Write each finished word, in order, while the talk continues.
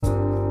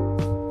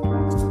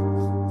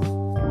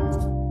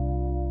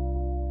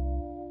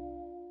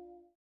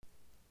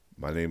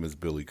My name is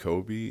Billy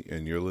Kobe,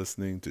 and you're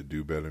listening to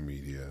Do Better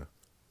Media.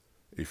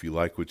 If you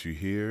like what you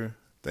hear,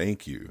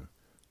 thank you.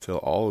 Tell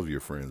all of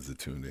your friends to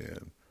tune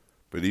in.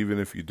 But even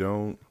if you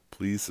don't,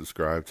 please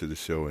subscribe to the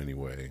show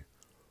anyway.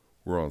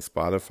 We're on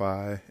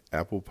Spotify,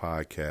 Apple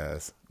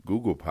Podcasts,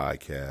 Google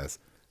Podcasts,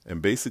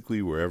 and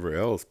basically wherever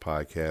else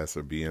podcasts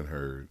are being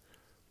heard.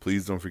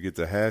 Please don't forget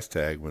the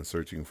hashtag when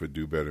searching for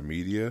Do Better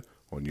Media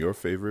on your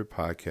favorite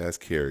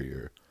podcast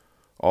carrier.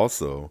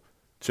 Also,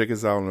 check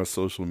us out on our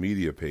social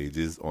media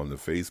pages on the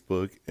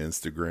Facebook,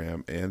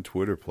 Instagram, and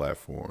Twitter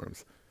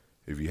platforms.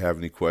 If you have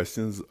any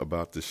questions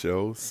about the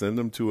show, send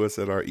them to us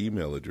at our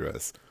email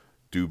address,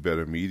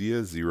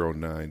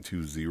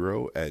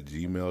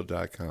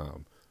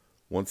 dobettermedia0920@gmail.com.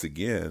 Once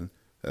again,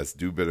 that's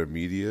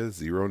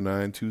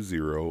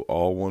dobettermedia0920,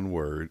 all one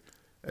word,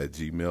 at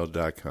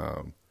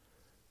gmail.com.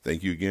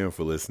 Thank you again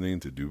for listening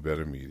to Do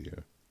Better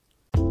Media.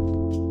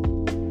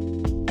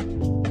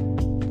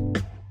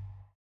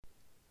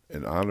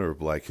 In honor of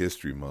Black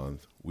History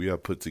Month, we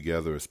have put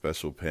together a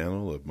special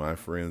panel of my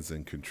friends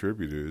and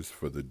contributors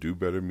for the Do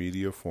Better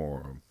Media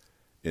Forum.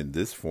 In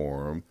this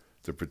forum,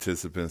 the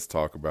participants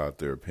talk about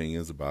their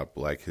opinions about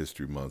Black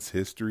History Month's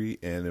history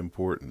and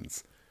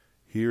importance.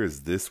 Here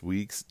is this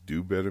week's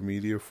Do Better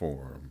Media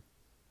Forum.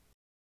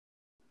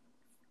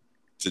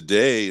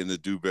 Today in the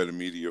Do Better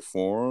Media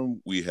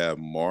Forum, we have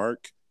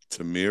Mark,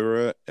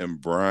 Tamira, and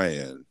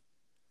Brian.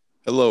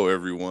 Hello,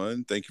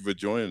 everyone. Thank you for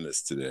joining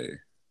us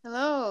today.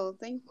 Hello.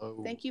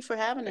 Thank you for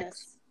having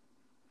us.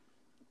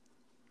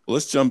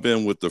 Let's jump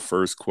in with the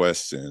first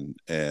question,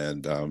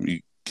 and you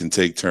can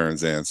take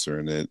turns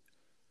answering it.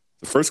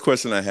 The first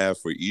question I have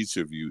for each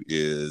of you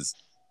is,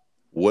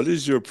 what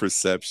is your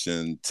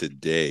perception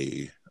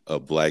today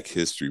of Black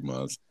History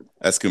Month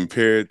as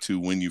compared to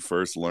when you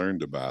first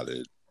learned about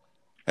it?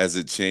 Has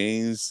it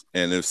changed?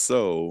 And if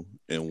so,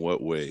 in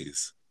what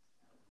ways?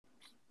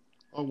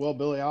 Oh, well,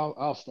 Billy,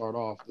 I'll start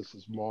off. This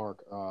is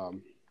Mark.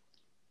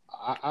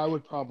 I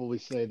would probably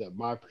say that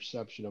my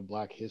perception of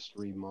Black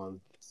History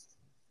Month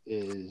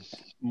is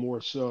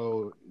more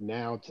so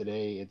now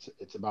today.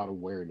 It's about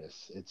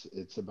awareness.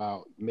 It's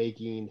about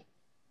making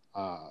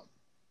uh,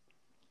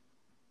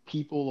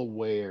 people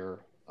aware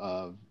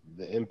of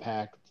the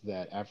impact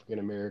that African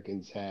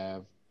Americans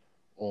have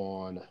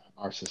on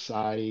our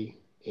society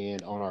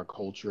and on our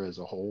culture as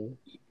a whole.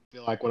 I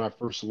feel like when I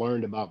first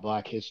learned about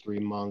Black History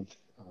Month,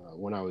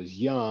 when I was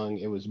young,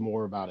 it was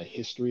more about a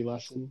history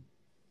lesson.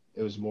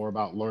 It was more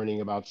about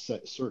learning about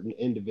certain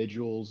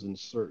individuals and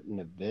certain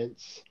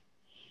events,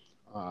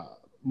 uh,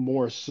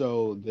 more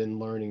so than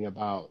learning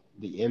about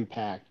the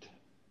impact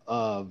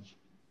of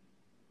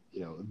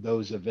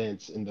those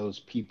events and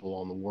those people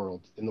on the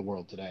world in the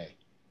world today.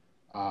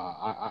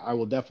 I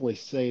will definitely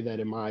say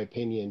that, in my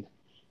opinion,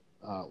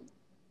 uh,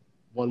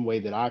 one way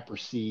that I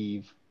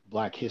perceive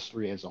Black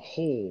history as a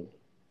whole,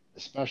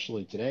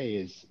 especially today,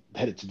 is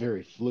that it's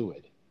very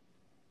fluid.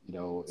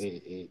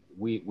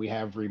 We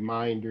have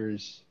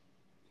reminders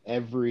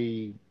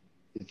every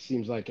it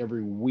seems like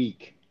every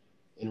week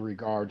in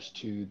regards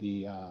to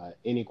the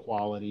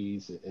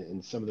inequalities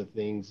and some of the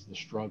things, the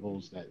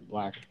struggles that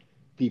Black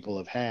people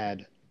have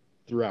had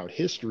throughout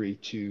history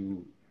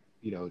to,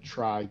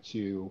 try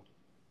to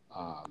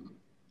um,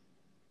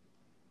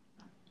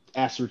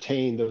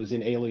 ascertain those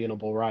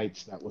inalienable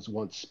rights that was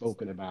once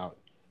spoken about.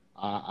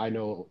 I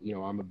know,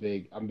 I'm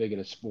big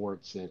into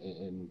sports,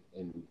 and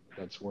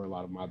that's where a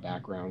lot of my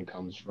background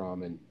comes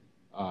from, and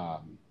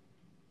um,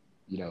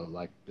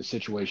 like the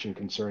situation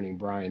concerning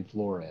Brian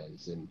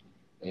Flores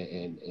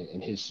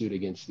and his suit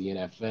against the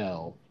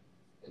NFL.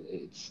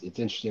 It's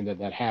interesting that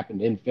that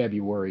happened in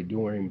February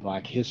during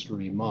Black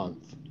History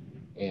Month,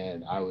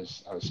 and I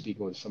was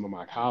speaking with some of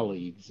my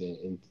colleagues,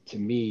 and to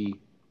me,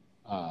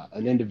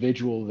 an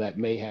individual that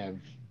may have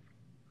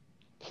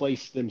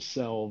placed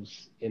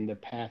themselves in the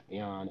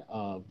pantheon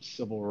of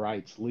civil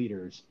rights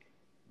leaders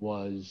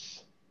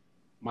was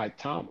Mike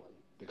Tomlin,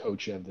 the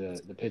coach of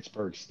the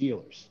Pittsburgh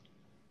Steelers,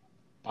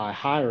 by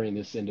hiring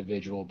this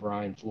individual,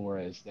 Brian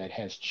Flores, that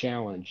has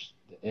challenged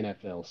the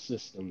NFL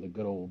system, the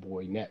good old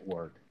boy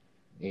network.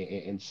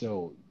 And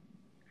so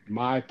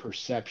my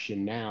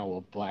perception now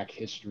of Black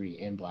history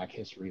and Black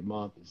History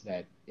Month is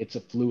that it's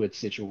a fluid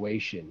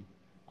situation.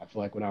 I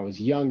feel like when I was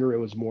younger, it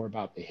was more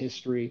about the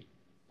history.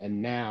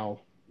 And now,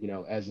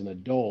 as an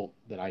adult,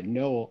 that I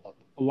know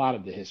a lot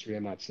of the history,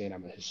 I'm not saying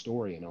I'm a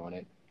historian on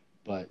it,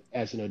 but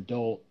as an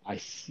adult, I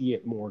see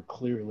it more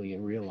clearly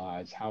and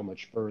realize how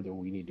much further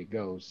we need to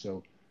go.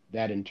 So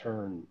that in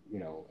turn,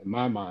 in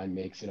my mind,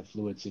 makes it a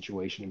fluid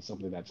situation and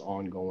something that's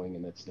ongoing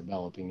and that's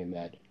developing, and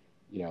that,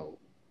 you know,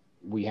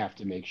 we have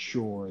to make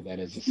sure that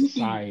as a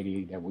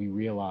society that we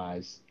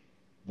realize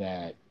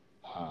that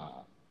uh,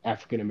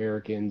 African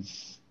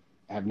Americans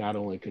have not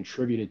only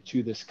contributed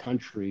to this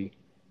country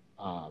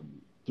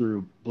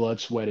through blood,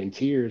 sweat, and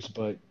tears,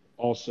 but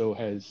also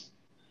has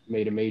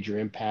made a major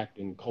impact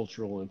and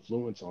cultural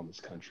influence on this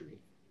country,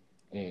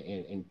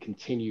 and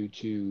continue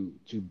to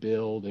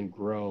build and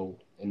grow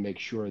and make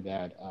sure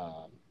that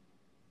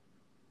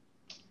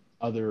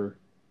other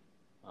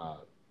uh,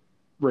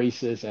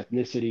 races,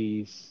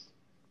 ethnicities,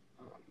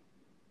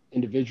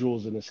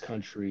 individuals in this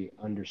country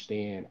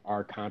understand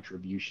our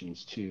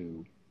contributions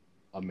to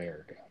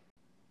America?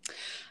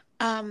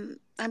 I'm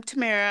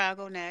Tamara. I'll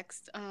go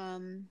next.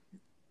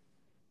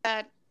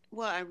 That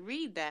well, I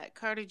read that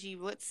Carter G.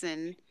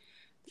 Woodson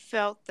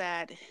felt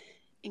that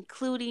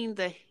including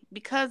the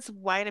because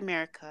white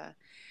America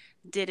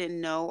didn't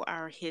know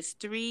our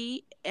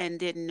history and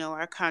didn't know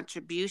our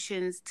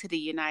contributions to the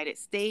United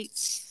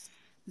States,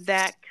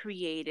 that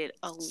created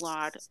a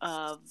lot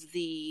of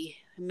the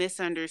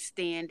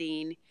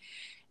misunderstanding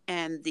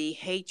and the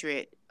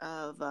hatred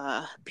of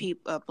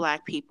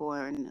black people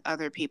and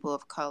other people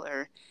of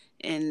color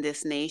in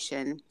this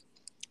nation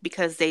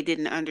because they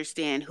didn't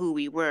understand who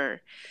we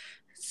were.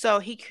 So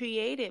he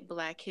created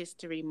Black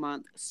History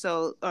Month.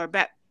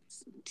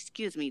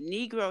 Excuse me,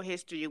 Negro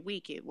History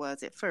Week it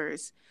was at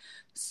first,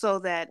 so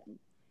that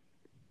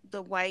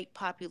the white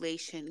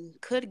population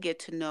could get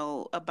to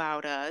know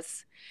about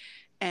us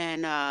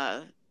and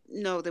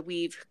know that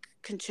we've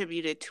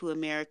contributed to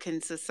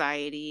American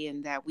society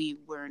and that we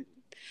weren't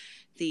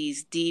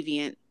these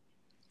deviant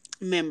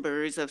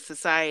members of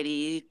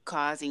society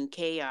causing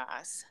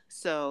chaos.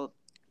 So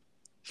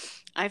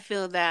I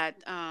feel that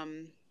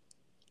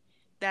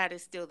that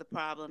is still the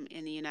problem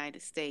in the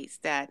United States,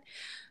 that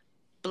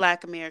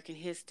Black American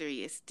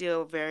history is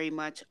still very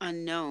much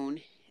unknown,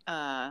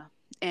 uh,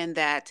 and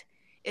that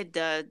it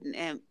does,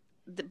 and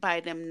by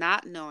them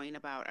not knowing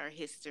about our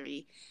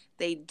history,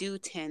 they do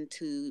tend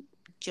to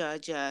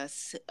judge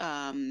us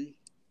on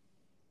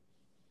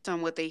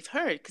what they've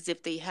heard. Because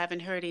if they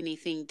haven't heard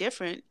anything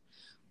different,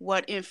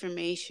 what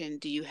information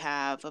do you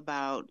have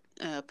about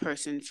a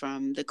person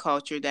from the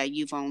culture that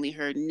you've only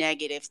heard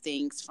negative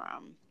things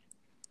from?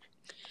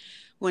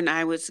 When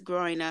I was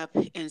growing up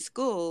in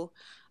school,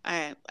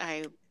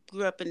 I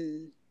grew up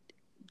in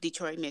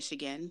Detroit,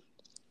 Michigan.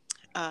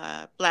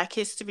 Black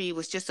history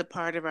was just a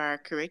part of our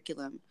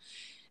curriculum,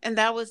 and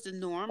that was the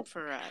norm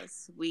for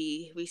us.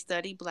 We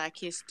studied Black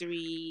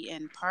history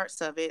and parts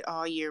of it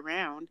all year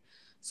round,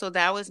 so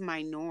that was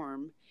my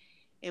norm.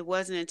 It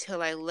wasn't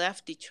until I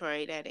left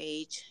Detroit at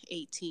age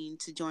 18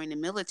 to join the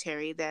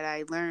military that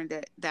I learned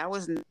that that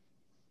was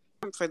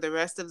for the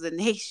rest of the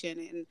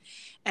nation,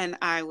 and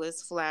I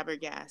was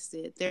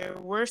flabbergasted. There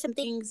were some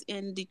things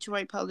in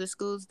Detroit public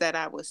schools that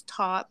I was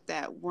taught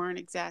that weren't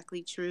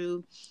exactly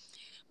true,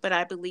 but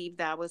I believe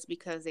that was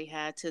because they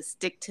had to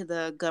stick to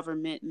the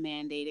government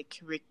mandated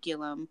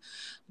curriculum.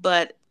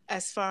 But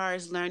as far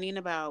as learning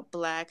about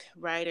Black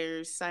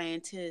writers,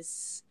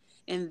 scientists,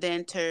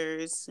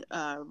 inventors,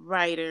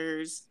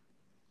 writers,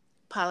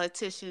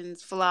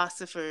 politicians,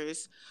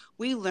 philosophers,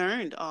 we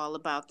learned all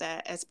about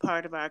that as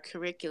part of our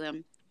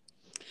curriculum.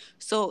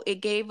 So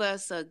it gave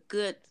us a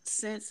good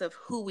sense of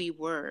who we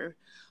were.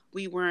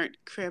 We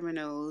weren't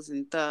criminals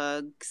and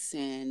thugs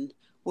and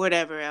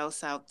whatever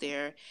else out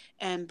there.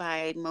 And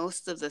by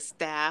most of the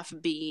staff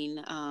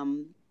being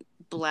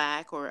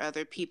Black or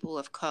other people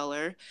of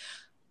color,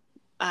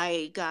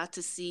 I got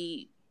to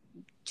see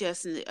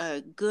just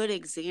a good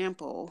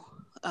example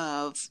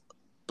of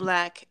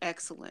Black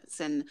excellence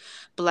and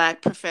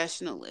Black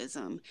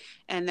professionalism.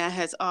 And that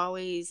has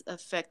always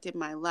affected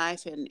my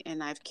life,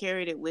 and I've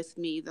carried it with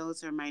me.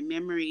 Those are my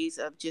memories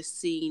of just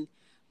seeing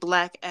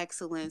Black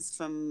excellence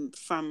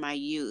from my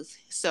youth.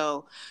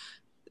 So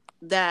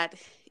that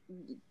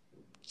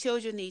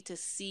children need to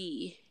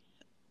see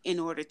in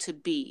order to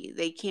be.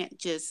 They can't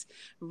just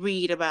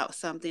read about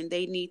something.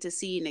 They need to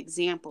see an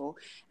example.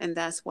 And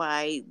that's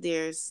why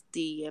there's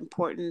the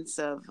importance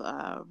of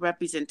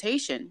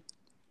representation.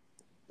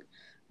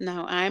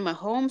 Now, I'm a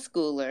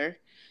homeschooler,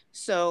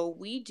 so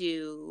we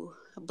do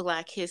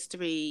Black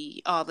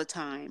history all the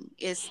time.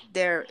 It's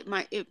their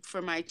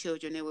for my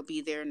children, it would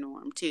be their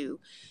norm too.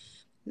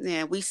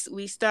 Yeah, we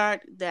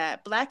start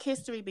that Black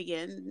history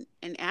began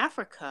in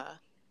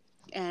Africa,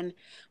 and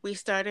we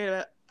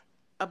started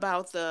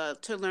about the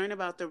to learn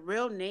about the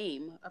real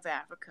name of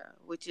Africa,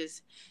 which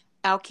is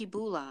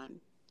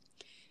Alkebulan.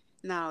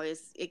 Now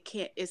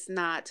it's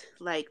not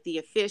like the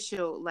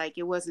official, like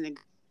it wasn't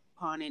agreed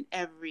upon in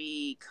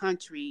every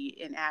country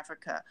in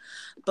Africa,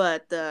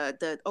 but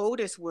the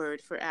oldest word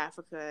for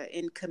Africa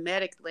in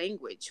Kemetic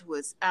language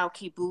was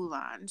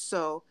Alkebulan.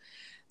 So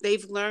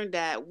they've learned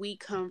that we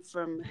come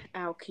from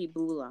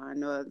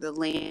Alkebulan, or the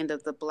land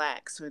of the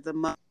blacks, or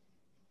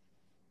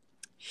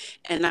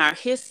and our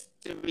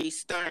history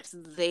starts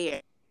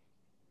there.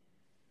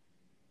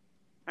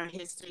 Our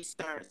history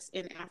starts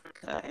in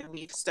Africa, and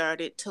we've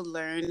started to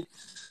learn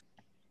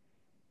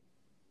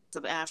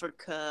of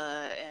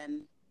Africa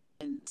and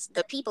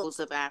the peoples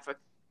of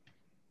Africa.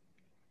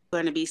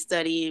 We're going to be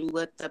studying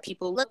what the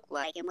people look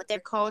like and what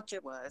their culture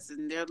was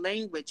and their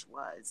language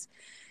was.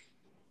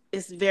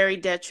 It's very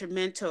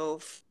detrimental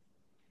for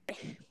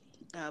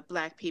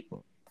Black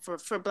people,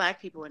 for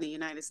Black people in the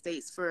United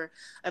States, for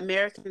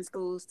American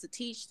schools to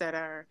teach that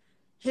our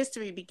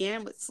history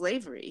began with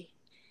slavery.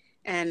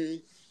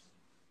 And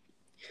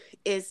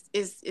is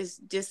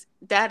just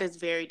that is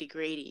very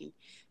degrading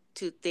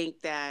to think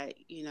that,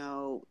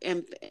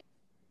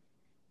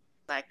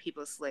 black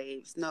people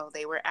slaves. No,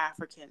 they were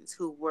Africans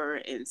who were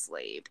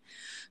enslaved.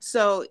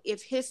 So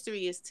if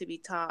history is to be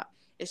taught,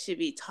 it should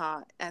be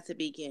taught at the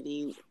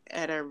beginning,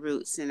 at our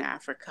roots in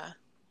Africa.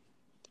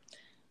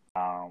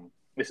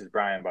 This is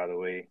Brian, by the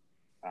way.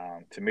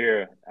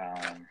 Tamira,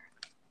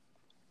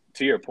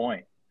 to your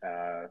point,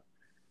 I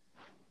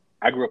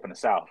grew up in the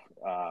South.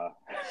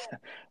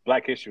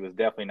 Black history was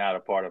definitely not a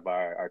part of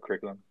our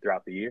curriculum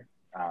throughout the year.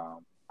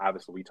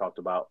 Obviously, we talked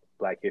about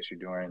Black history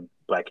during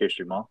Black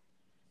History Month,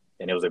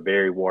 and it was a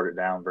very watered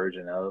down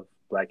version of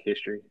Black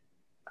history.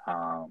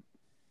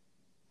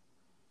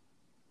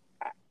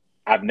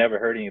 I've never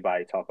heard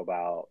anybody talk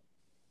about,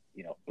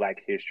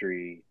 Black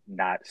history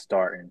not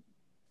starting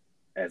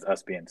as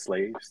us being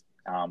slaves,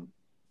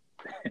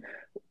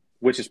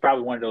 which is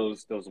probably one of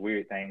those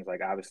weird things.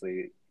 Like,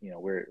 obviously,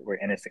 we're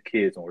innocent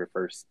kids when we're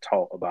first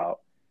taught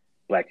about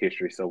Black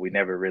history, so we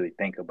never really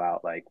think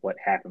about like what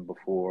happened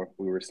before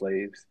we were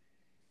slaves.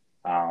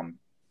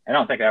 I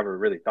don't think I ever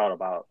really thought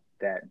about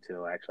that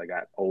until I actually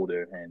got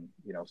older and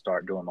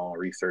started doing my own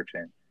research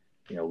and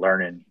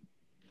learning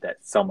that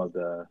some of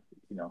the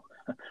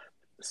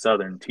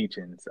Southern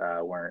teachings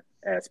weren't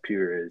as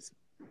pure as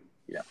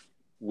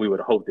we would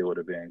have hoped they would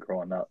have been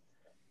growing up.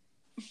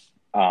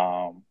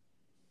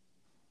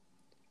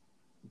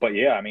 But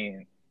yeah, I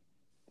mean,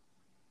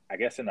 I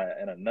guess in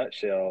a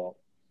nutshell,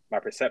 my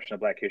perception of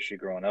Black history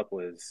growing up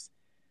was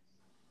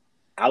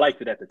I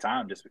liked it at the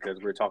time just because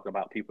we were talking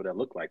about people that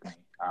looked like me.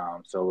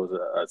 So it was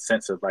a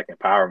sense of like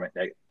empowerment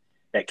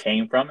that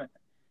came from it.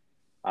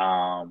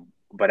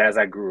 But as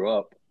I grew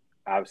up,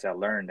 obviously I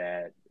learned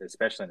that,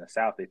 especially in the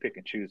South, they pick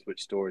and choose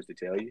which stories to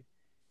tell you.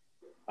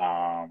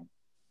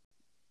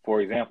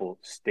 For example,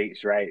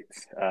 states'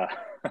 rights.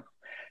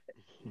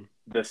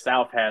 The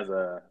South has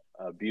a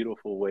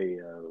beautiful way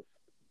of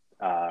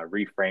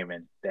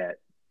reframing that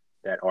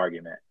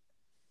argument.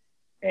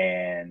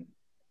 And,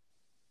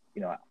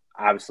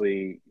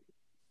 obviously,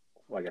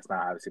 well, I guess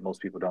not obviously, most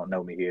people don't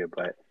know me here,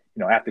 but,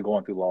 after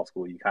going through law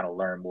school, you kind of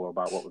learn more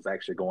about what was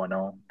actually going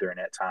on during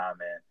that time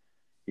and,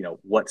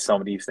 what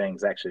some of these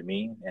things actually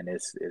mean. And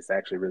it's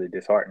actually really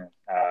disheartening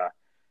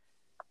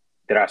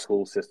that our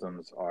school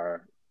systems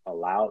are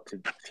allowed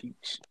to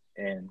teach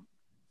in,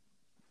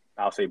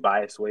 I'll say,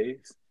 biased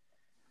ways.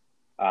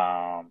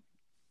 But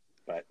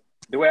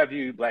the way I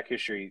view Black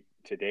history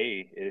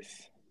today is,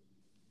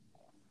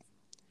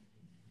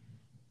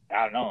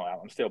 I don't know,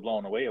 I'm still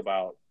blown away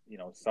about,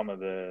 some of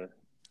the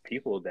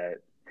people that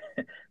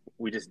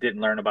we just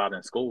didn't learn about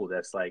in school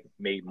that's like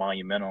made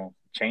monumental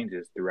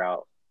changes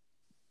throughout,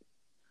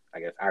 I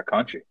guess, our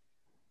country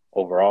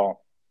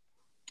overall.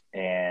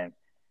 And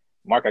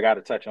Mark, I got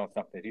to touch on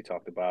something that you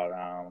talked about.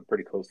 I'm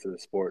pretty close to the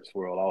sports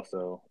world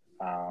also.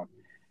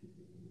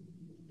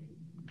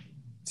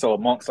 So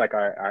amongst like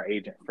our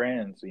agent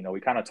friends, we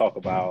kind of talk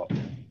about,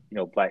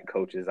 Black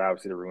coaches,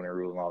 obviously the Rooney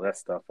Rule and all that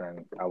stuff.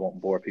 And I won't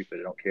bore people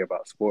that don't care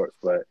about sports,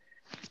 but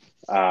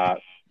I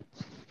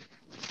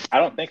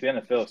don't think the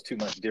NFL is too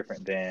much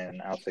different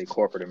than, I'll say,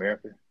 corporate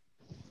America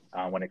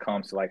when it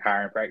comes to like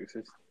hiring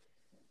practices.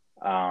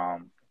 I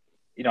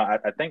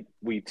think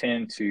we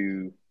tend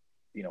to,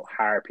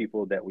 hire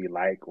people that we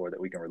like or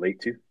that we can relate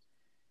to.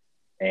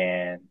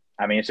 And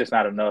I mean, it's just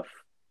not enough,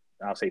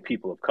 I'll say,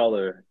 people of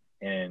color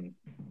in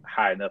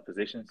high enough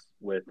positions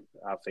with,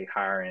 I'll say,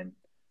 hiring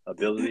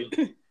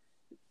ability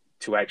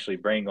to actually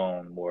bring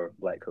on more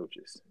Black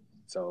coaches.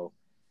 So,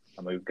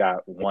 I mean, we've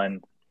got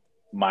one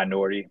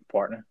minority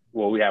partner.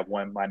 Well, we have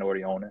one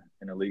minority owner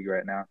in the league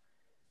right now.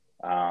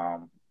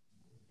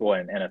 Well,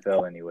 in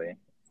NFL anyway.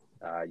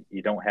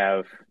 You don't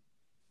have,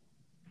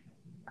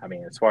 I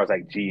mean, as far as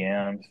like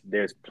GMs,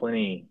 there's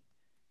plenty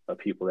of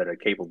people that are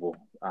capable,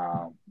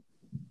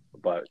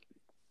 but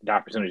the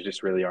opportunities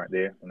just really aren't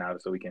there. And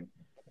obviously we can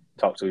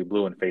talk to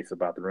Blue in the face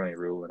about the Rooney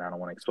Rule, and I don't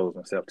want to expose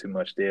myself too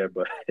much there,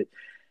 but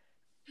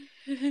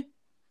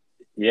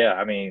yeah,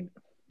 I mean,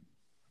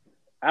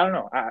 I don't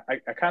know. I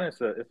kind of,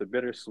 it's a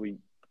bittersweet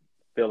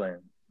feeling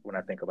when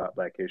I think about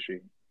Black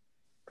history,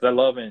 because I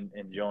love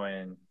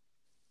enjoying,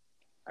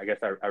 I guess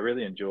I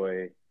really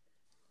enjoy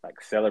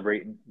like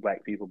celebrating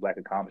Black people, Black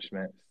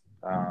accomplishments.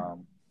 I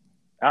don't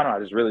know. I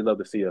just really love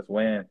to see us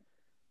win,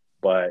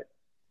 but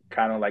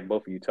kind of like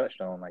both of you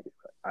touched on, like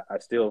I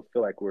still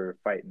feel like we're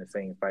fighting the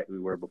same fight we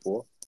were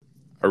before.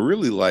 I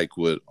really like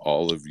what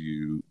all of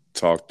you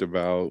talked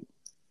about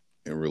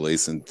in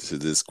relation to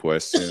this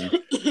question,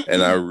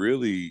 and I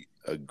really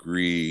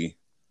agree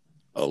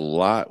a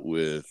lot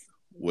with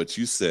what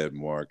you said,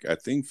 Mark. I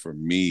think for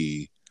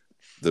me,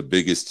 the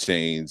biggest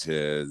change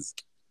has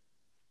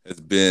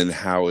been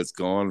how it's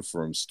gone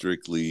from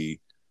strictly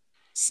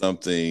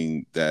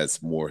something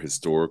that's more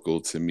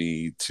historical to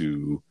me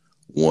to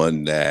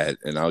one that,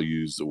 and I'll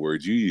use the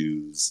word you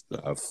use,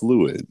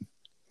 fluid.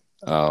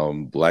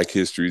 Black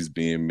history is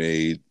being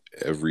made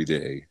every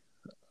day.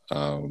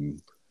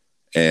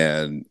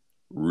 And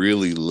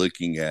really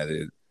looking at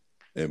it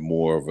in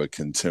more of a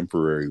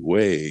contemporary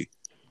way,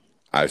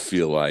 I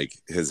feel like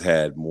has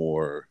had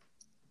more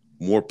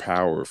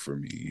power for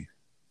me.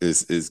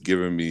 It's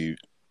given me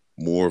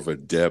more of a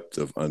depth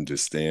of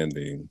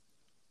understanding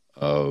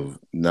of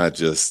not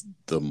just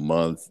the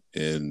month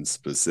in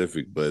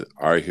specific, but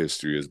our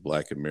history as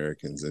Black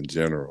Americans in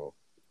general.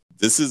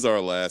 This is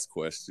our last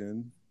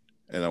question,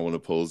 and I want to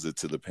pose it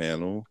to the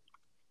panel.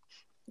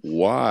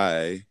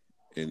 Why,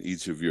 in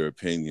each of your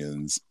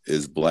opinions,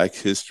 is Black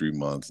History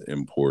Month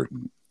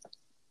important?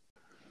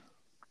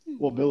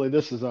 Well, Billy,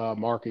 this is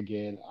Mark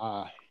again.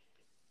 I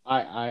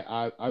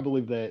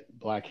believe that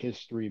Black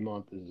History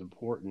Month is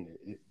important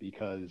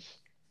because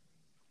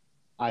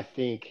I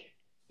think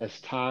as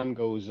time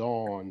goes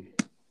on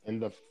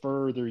and the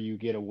further you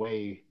get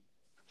away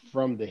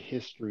from the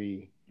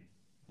history,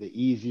 the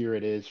easier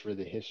it is for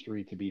the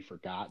history to be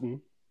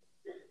forgotten.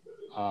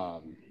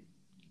 Um,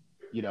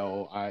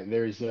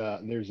 there's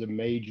a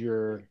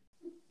major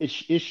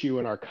issue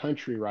in our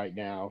country right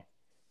now.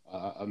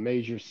 A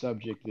major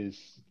subject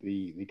is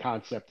the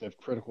concept of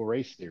critical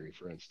race theory,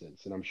 for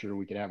instance, and I'm sure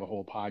we could have a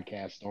whole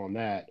podcast on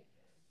that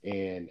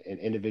and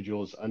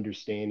individuals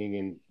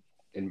understanding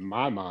in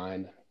my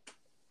mind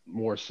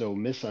more so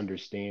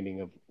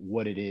misunderstanding of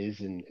what it is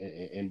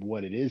and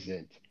what it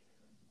isn't.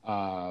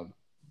 Uh,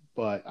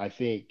 but I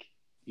think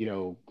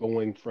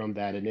going from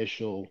that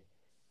initial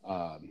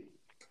um,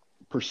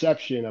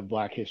 perception of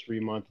Black History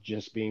Month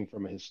just being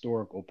from a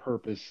historical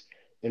purpose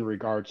in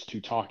regards to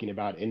talking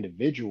about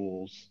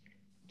individuals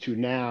to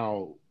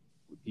now,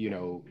 you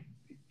know,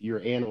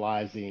 you're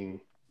analyzing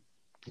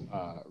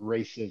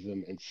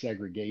racism and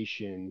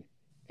segregation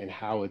and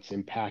how it's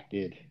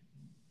impacted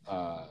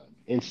uh,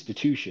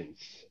 institutions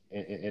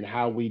and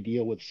how we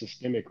deal with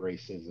systemic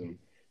racism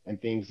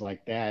and things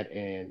like that,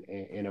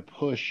 and a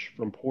push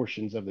from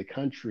portions of the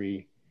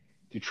country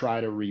to try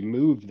to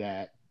remove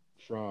that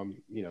from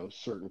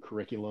certain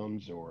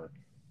curriculums or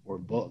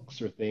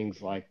books or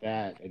things like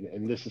that.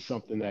 And this is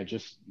something that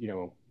just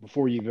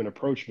before you even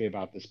approached me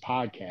about this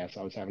podcast,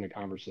 I was having a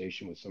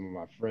conversation with some of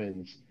my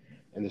friends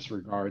in this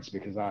regards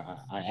because I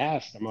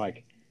asked, I'm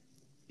like,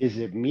 is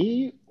it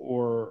me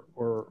or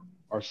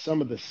are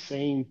some of the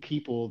same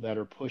people that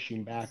are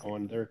pushing back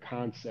on their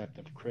concept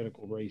of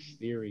critical race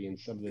theory and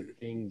some of the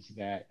things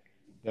that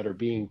are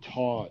being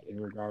taught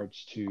in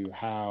regards to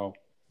how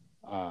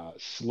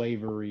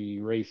slavery,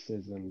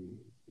 racism,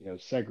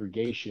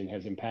 segregation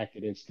has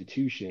impacted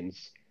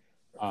institutions,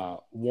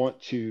 want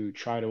to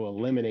try to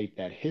eliminate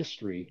that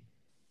history,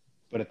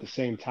 but at the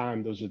same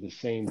time, those are the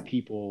same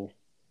people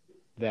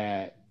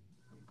that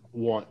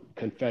want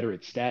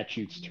Confederate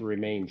statutes to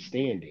remain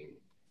standing.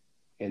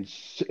 And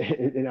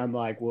and I'm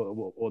like,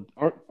 well,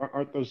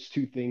 aren't those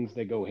two things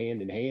that go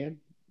hand in hand?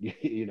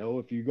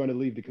 If you're going to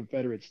leave the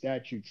Confederate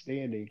statute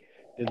standing,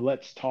 then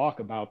let's talk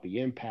about the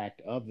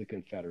impact of the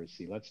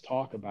Confederacy. Let's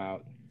talk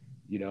about,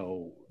 you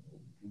know,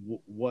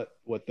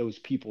 what those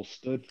people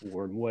stood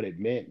for and what it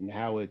meant and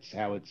how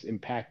it's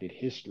impacted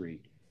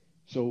history.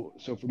 So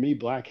for me,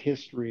 Black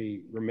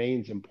history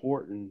remains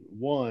important.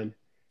 One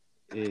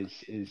is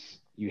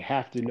you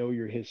have to know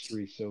your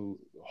history, so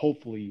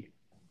hopefully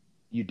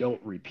you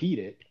don't repeat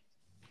it.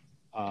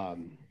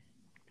 Um,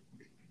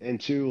 and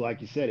two,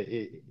 like you said,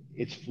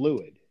 it's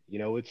fluid.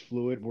 It's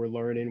fluid. We're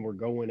learning. We're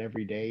going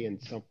every day,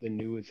 and something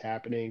new is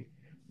happening.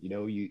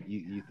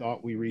 You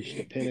thought we reached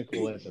a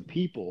pinnacle as a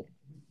people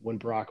when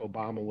Barack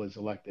Obama was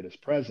elected as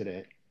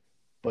president,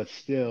 but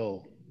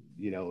still,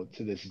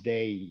 to this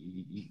day,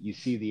 you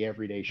see the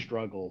everyday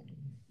struggle,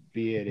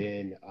 be it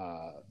in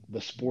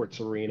the sports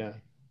arena.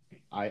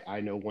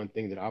 I know one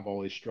thing that I've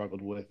always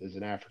struggled with as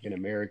an African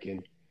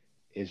American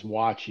is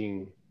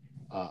watching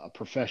a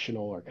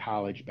professional or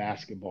college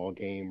basketball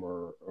game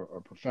or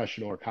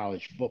professional or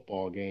college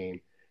football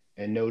game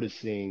and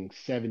noticing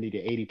 70 to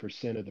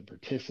 80% of the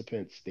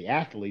participants, the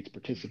athletes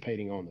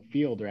participating on the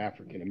field are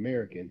African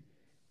American,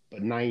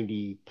 but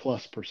 90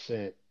 plus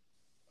percent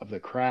of the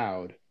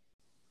crowd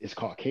is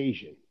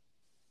Caucasian.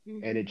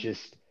 And it Mm-hmm.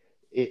 just,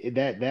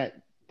 that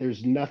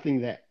there's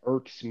nothing that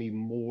irks me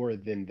more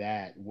than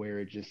that, where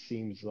it just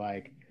seems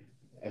like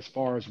as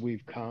far as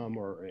we've come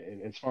or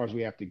and as far as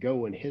we have to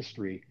go in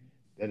history,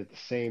 that at the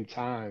same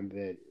time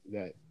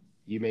that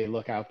you may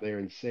look out there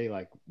and say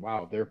like,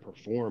 wow,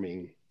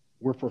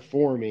 we're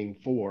performing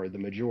for the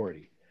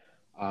majority,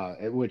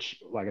 at which,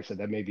 like I said,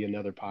 that may be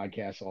another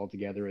podcast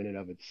altogether in and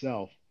of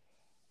itself.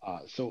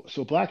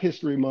 So Black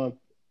History Month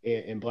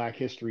and Black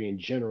history in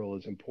general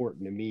is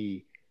important to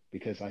me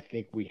because I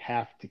think we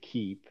have to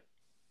keep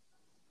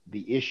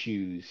the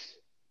issues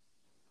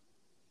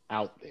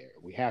out there.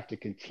 We have to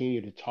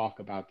continue to talk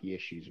about the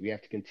issues. We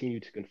have to continue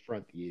to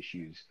confront the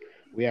issues.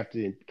 We have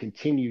to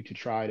continue to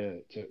try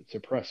to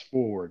press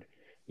forward.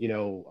 You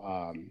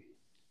know,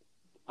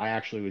 I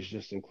actually was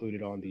just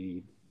included on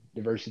the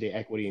Diversity,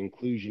 Equity,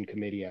 Inclusion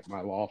Committee at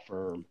my law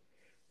firm.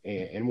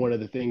 And one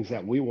of the things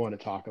that we want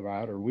to talk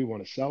about or we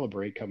want to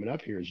celebrate coming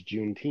up here is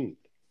Juneteenth,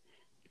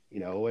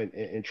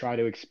 and try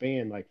to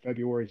expand. Like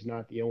February is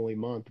not the only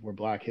month where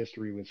Black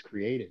history was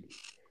created.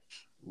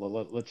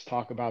 Well, let's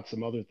talk about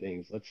some other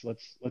things.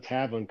 Let's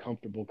have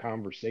uncomfortable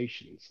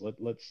conversations.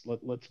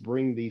 Let's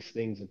bring these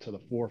things into the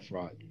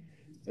forefront.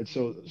 And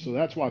so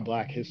that's why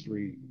Black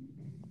history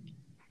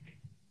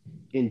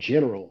in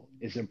general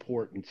is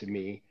important to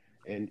me.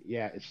 And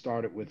yeah, it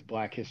started with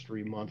Black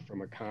History Month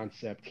from a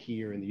concept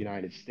here in the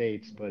United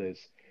States, but as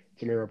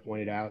Tamira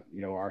pointed out,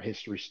 our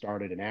history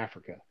started in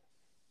Africa,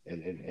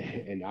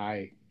 and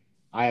I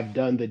have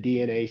done the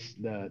DNA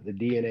the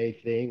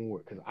DNA thing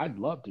because I'd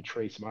love to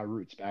trace my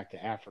roots back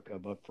to Africa,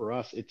 but for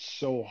us, it's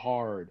so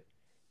hard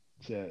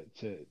to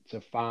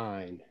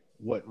find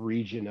what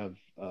region of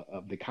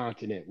the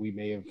continent we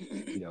may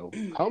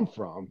have come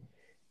from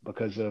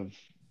because of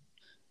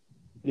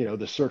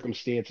the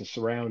circumstances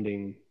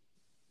surrounding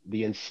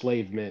the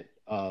enslavement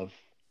of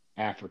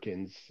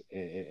Africans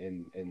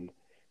and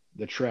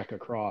the trek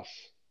across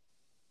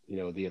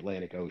the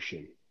Atlantic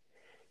Ocean.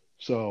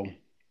 So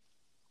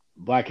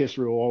Black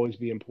history will always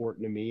be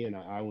important to me, and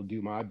I will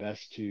do my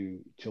best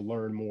to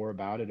learn more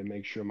about it and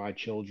make sure my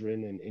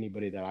children and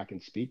anybody that I can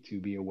speak to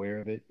be aware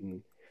of it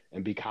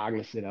and be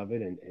cognizant of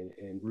it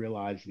and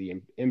realize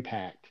the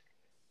impact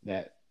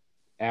that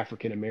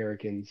African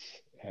Americans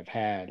have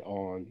had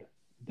on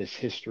this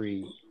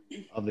history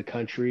of the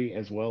country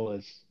as well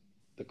as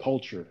the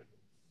culture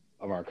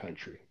of our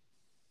country.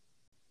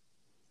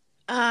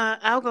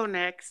 I'll go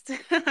next.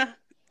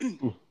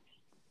 Mm.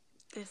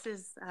 This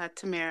is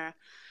Tamara.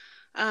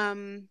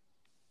 Um,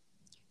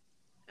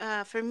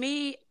 for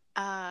me,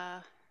 uh,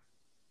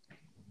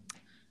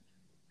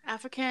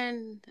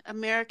 African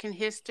American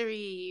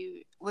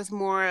history was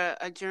more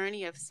a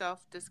journey of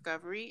self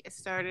discovery. It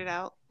started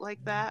out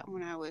like that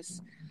when I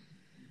was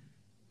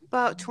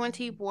about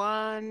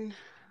 21.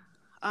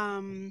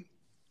 Um,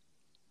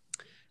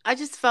 I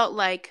just felt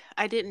like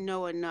I didn't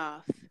know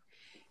enough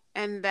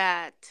and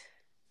that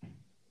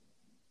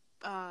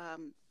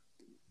um,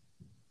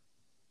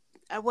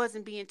 I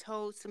wasn't being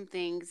told some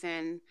things.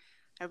 And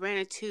I ran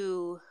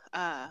into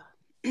a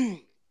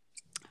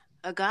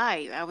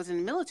guy I was in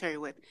the military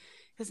with.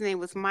 His name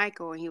was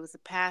Michael, and he was a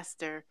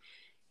pastor.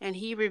 And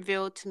he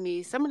revealed to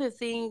me some of the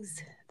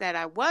things that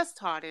I was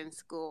taught in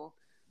school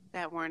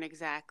that weren't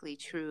exactly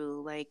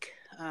true, like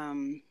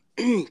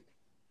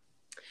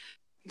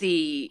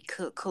the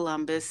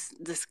Columbus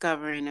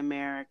discovering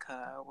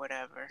America or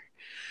whatever.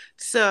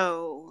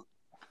 So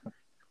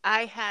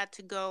I had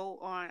to go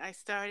on. I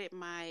started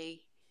my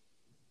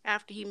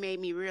after he made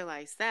me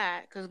realize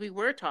that because we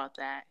were taught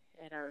that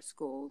at our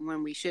school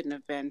when we shouldn't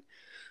have been.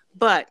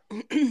 But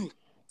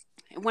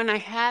when I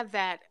had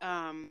that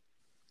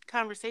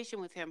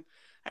conversation with him,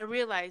 I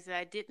realized that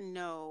I didn't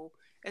know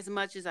as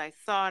much as I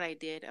thought I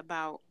did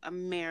about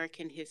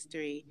American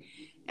history.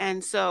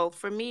 And so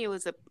for me, it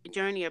was a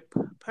journey of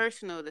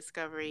personal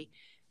discovery.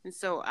 And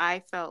so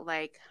I felt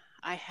like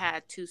I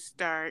had to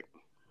start.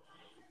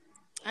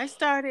 I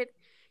started,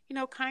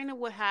 kind of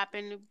what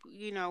happened,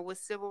 with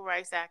civil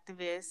rights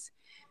activists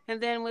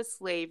and then with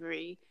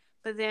slavery.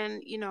 But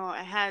then,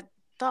 I had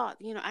thought,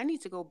 I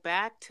need to go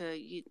back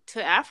to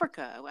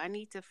Africa. I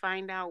need to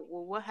find out,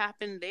 well, what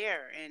happened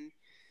there. And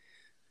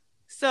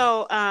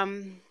so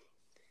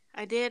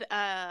I did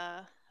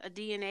a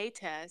DNA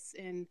test,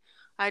 and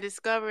I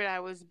discovered I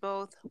was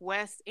both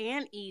West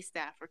and East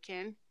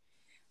African.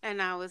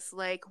 And I was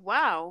like,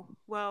 wow,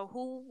 well,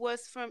 who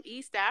was from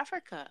East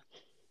Africa?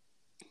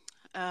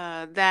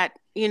 That,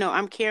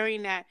 I'm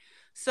carrying that.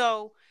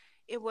 So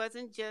it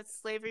wasn't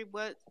just slavery.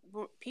 What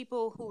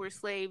people who were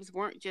slaves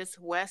weren't just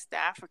West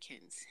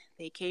Africans.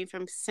 They came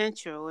from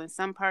Central and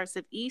some parts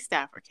of East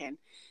African.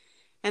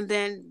 And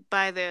then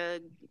by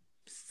the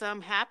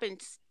some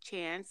happened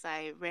chance,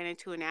 I ran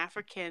into an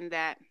African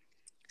that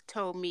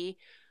told me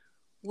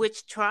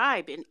which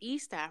tribe in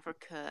East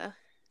Africa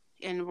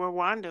in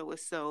Rwanda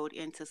was sold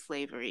into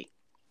slavery.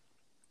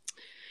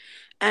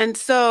 And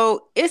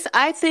so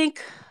I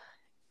think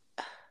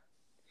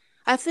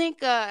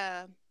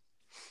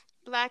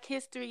Black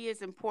history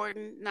is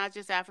important, not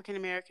just African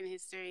American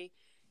history.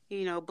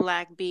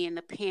 Black being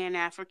the Pan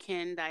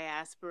African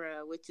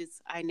diaspora, which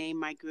is I name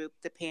my group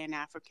the Pan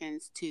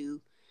Africans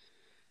to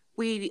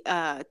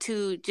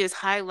just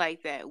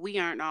highlight that we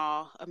aren't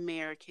all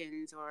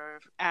Americans or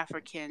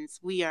Africans.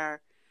 We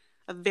are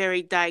a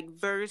very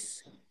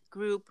diverse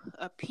group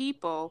of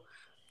people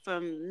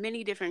from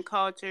many different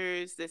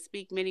cultures that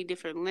speak many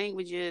different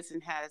languages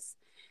and has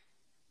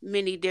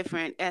many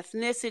different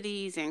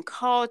ethnicities and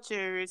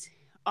cultures,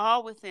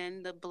 all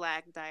within the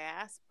Black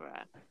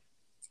diaspora.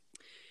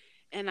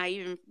 And I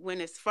even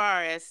went as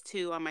far as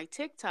to, on my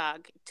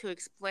TikTok, to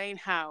explain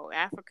how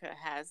Africa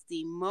has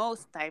the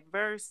most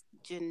diverse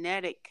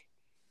genetic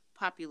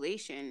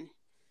population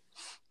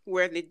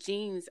where the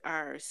genes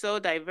are so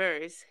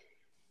diverse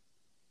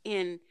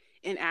in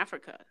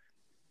Africa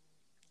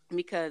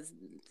because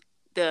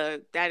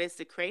that is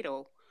the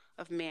cradle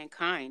of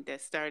mankind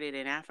that started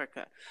in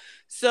Africa.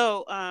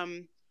 So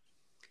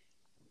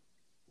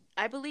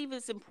I believe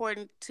it's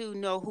important to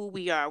know who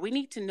we are. We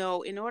need to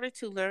know, in order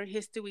to learn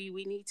history,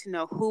 we need to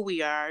know who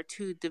we are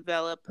to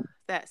develop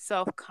that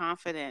self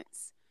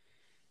confidence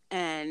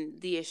and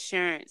the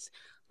assurance.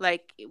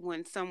 Like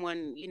when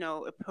someone,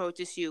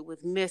 approaches you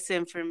with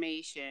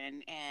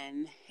misinformation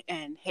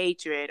and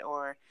hatred,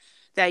 or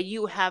that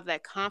you have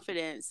that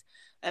confidence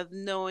of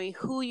knowing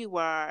who you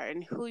are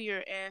and who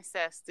your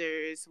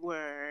ancestors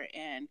were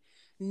and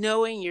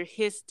knowing your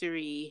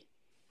history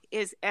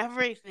is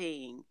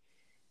everything.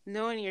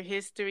 Knowing your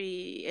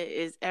history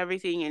is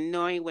everything, and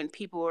knowing when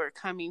people are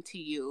coming to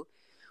you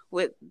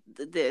with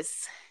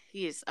these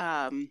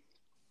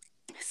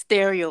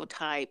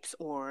stereotypes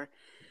or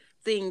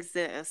things,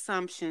 the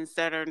assumptions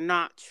that are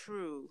not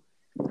true,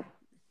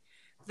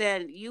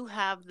 then you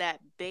have that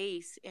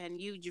base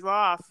and you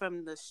draw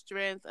from the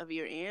strength of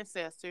your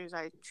ancestors.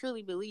 I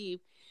truly believe,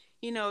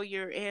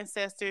 your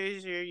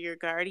ancestors or your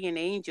guardian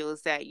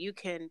angels, that you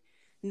can,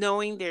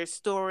 knowing their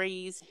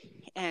stories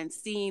and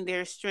seeing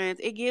their strength,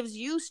 it gives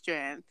you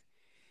strength,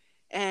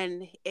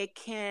 and it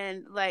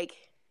can like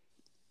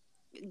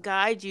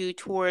guide you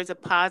towards a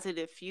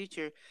positive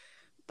future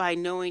by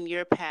knowing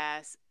your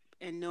past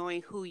and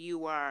knowing who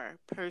you are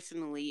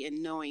personally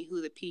and knowing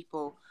who the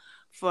people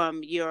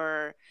from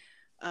your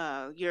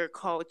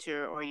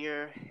culture or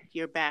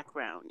your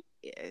background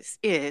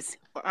is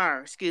or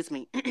are, excuse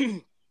me.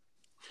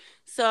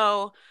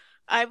 So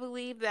I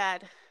believe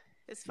that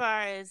as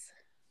far as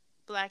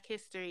Black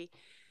history,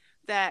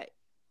 that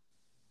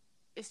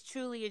it's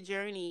truly a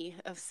journey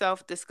of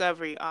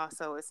self-discovery.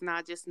 Also, it's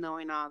not just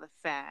knowing all the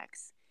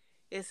facts,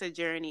 it's a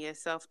journey of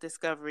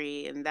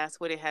self-discovery, and that's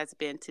what it has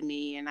been to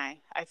me. And I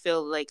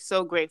feel like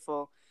so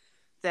grateful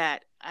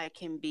that I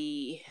can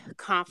be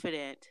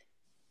confident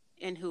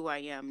in who I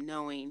am,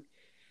 knowing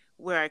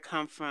where I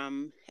come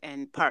from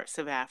and parts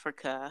of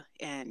Africa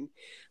and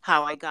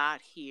how I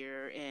got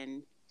here,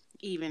 and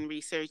even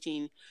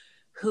researching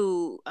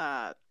who,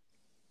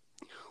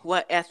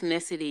 what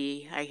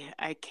ethnicity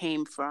I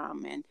came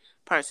from, and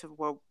parts of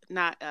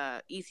not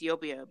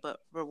Ethiopia but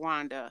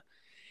Rwanda,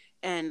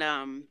 and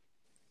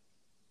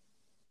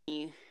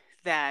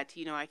that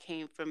I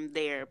came from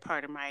there.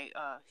 Part of my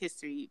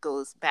history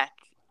goes back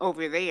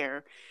over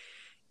there,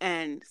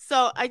 and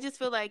so I just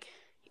feel like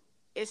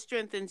it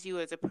strengthens you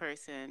as a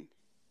person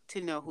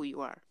to know who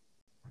you are.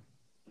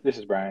 This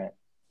is Brian.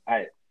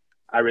 I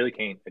I really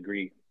can't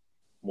agree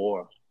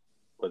more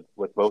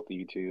with both of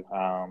you two.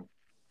 I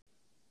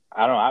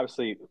don't know.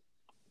 Obviously,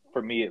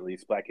 for me at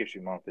least, Black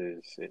History Month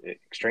is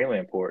extremely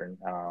important.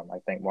 I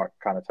think Mark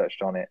kind of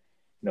touched on it.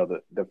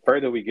 The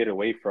further we get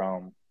away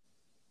from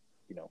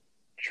you know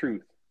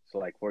truth. So,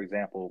 like for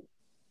example,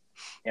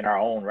 in our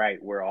own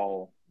right, we're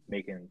all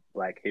making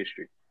Black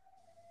history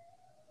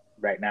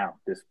right now.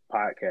 This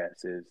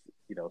podcast is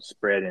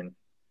spreading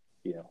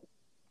you know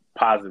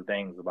positive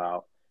things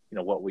about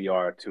what we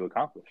are to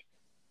accomplish.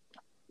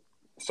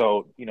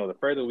 So the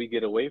further we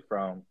get away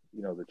from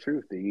the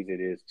truth, the easier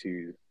it is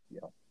to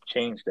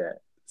change that.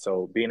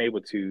 So being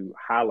able to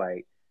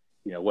highlight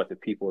what the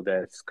people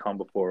that's come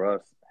before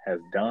us has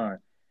done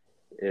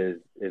is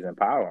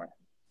empowering.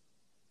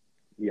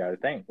 You got to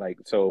think like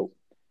so.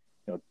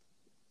 You know,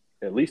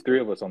 at least three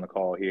of us on the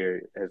call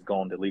here has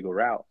gone the legal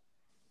route.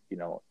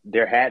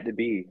 There had to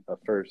be a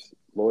first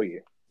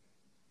lawyer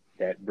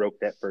that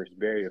broke that first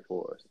barrier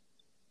for us.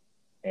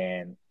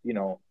 And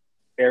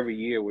every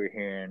year we're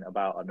hearing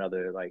about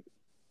another like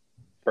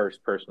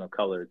first person of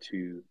color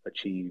to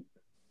achieve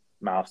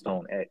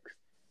milestone X.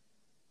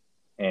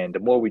 And the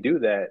more we do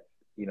that,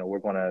 we're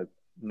going to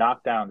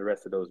knock down the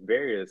rest of those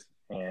barriers,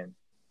 and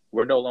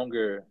we're no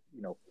longer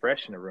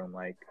fresh in the room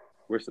like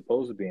we're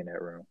supposed to be in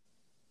that room.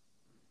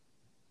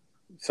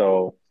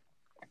 So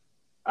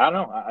I don't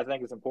know. I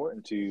think it's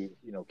important to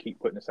keep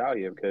putting this out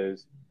here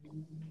because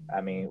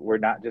I mean we're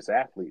not just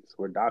athletes.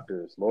 We're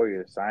doctors,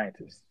 lawyers,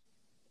 scientists,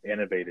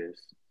 innovators,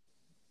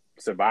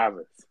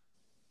 survivors.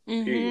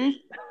 Period.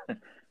 Mm-hmm.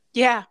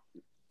 Yeah.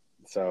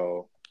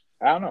 So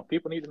I don't know.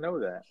 People need to know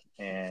that,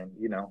 and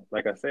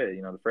like I said,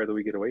 the further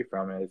we get away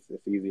from it,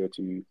 it's easier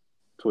to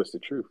twist the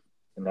truth,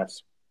 and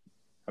that's,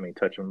 I mean,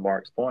 touching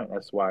Mark's point,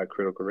 that's why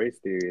critical race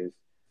theory is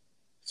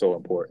so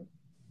important.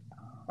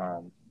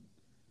 Um,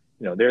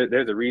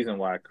 there's a reason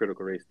why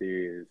critical race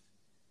theory is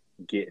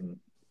getting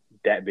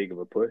that big of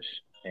a push,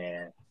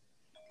 and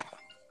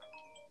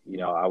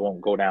I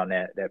won't go down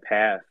that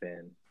path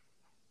and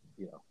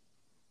you know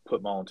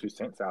put my own 2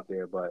 cents out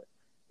there, but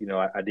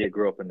I did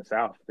grow up in the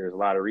South. There's a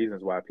lot of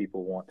reasons why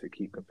people want to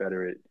keep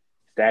Confederate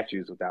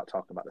statues without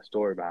talking about the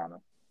story behind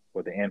them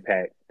or the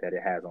impact that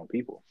it has on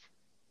people.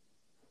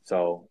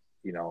 So,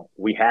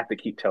 we have to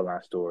keep telling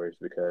our stories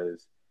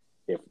because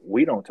if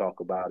we don't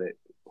talk about it,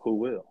 who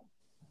will?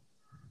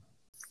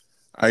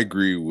 I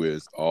agree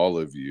with all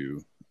of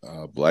you.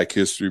 Black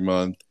History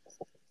Month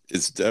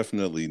is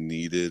definitely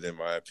needed, in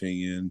my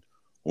opinion,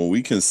 when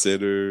we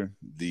consider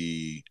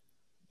the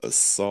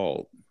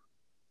assault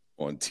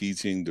on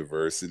teaching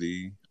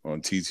diversity,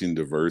 on teaching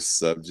diverse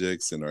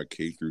subjects in our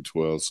K through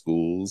 12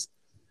 schools.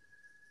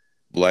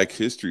 Black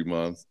History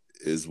Month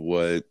is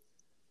what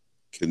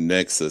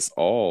connects us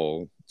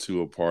all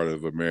to a part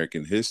of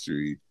American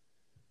history,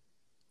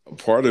 a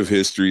part of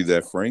history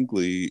that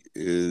frankly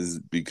is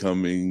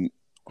becoming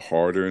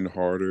harder and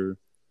harder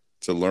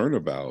to learn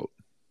about.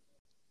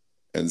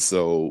 And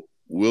so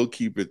we'll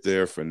keep it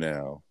there for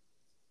now.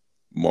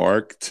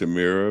 Mark,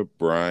 Tamira,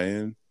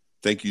 Brian,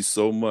 thank you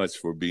so much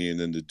for being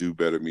in the Do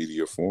Better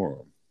Media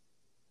Forum.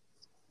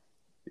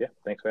 Yeah,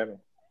 thanks for having me.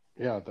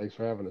 Yeah, thanks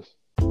for having us.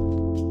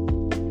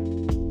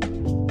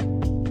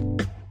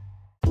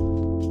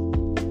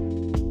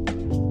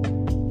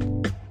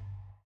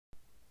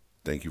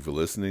 Thank you for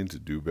listening to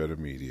Do Better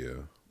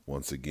Media.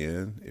 Once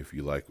again, if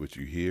you like what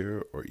you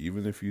hear, or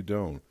even if you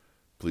don't,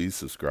 please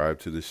subscribe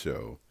to the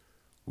show.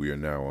 We are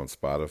now on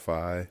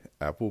Spotify,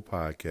 Apple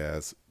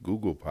Podcasts,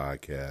 Google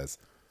Podcasts,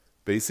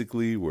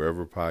 basically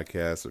wherever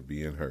podcasts are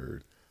being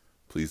heard.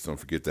 Please don't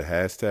forget the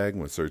hashtag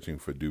when searching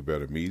for Do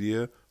Better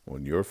Media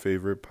on your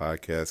favorite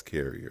podcast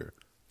carrier.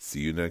 See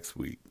you next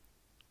week.